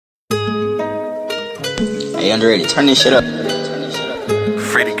Hey, underrated, turn this shit up.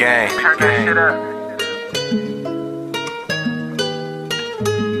 Free the game. Turn that shit up.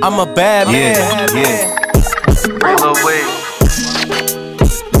 I'm a bad man. Yeah. Free Lil Wig.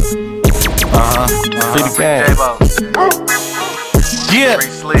 Free the game. Yeah.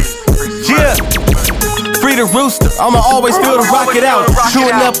 Free Sleeves. Yeah. Free the rooster, I'ma always feel to rock it out.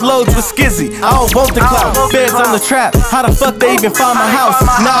 Chewing up loads with skizzy, I don't want the clout. Feds on the trap, how the fuck they even find my house?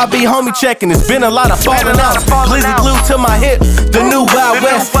 Now I be homie checking, it's been a lot of falling out. Glizzy glue to my hip, the new Wild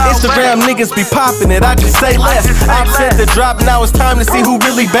West. Instagram niggas be popping it, I just say less. I set the drop, now it's time to see who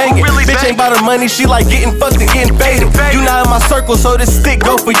really banging. Bitch ain't about her money, she like getting fucked and getting faded. You not in my circle, so this stick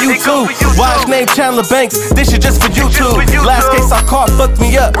go for you too. Watch name Chandler Bankz, this shit just for YouTube. Last case I caught fucked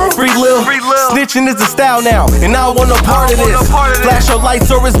me up, free Lil. Snitching is the style now, and I don't want no part of this. Flash your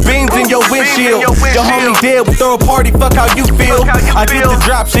lights or it's beams in your windshield. Your homie dead, we throw a party, fuck how you feel. I get the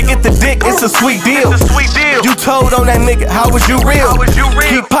drop, she get the dick, it's a sweet deal. You told on that nigga, how was you real?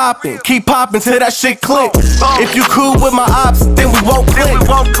 Keep popping till that shit click. If you cool with my ops, then we won't click.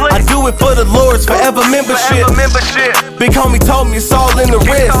 I do it for the Lord's forever membership. Big homie told me it's all in the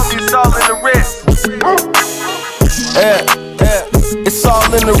wrist. It's all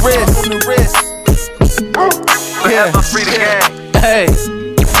in the wrist. Forever free the game.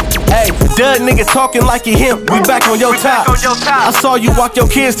 Hey, dud nigga talking like he him. We back on your top. I saw you walk your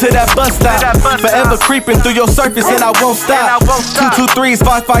kids to that bus stop. Forever creeping through your surface and I won't stop. 223s,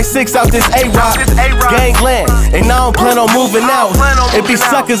 556 out this A-Rock. Gangland, and I don't plan on moving out. It be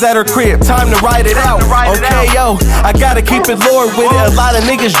suckers at her crib, time to ride it out. Okay, yo, I gotta keep it Lord with it. A lot of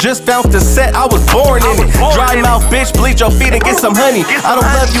niggas just found the set, I was born in it. Dry mouth bitch, bleach your feet and get some honey. I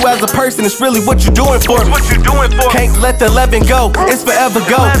don't love you as a person, it's really what you doing for me. Can't let the 11 go, it's forever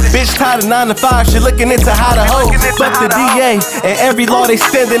go. Bitch tired of 9 to 5, she looking into how to hoe. Fuck the DA and every law they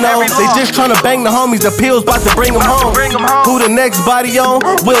standing on. They just tryna bang the homies, the pills bout to bring them home. Who the next body on,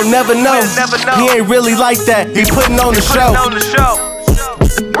 we'll never know. He ain't really like that, he putting on the show.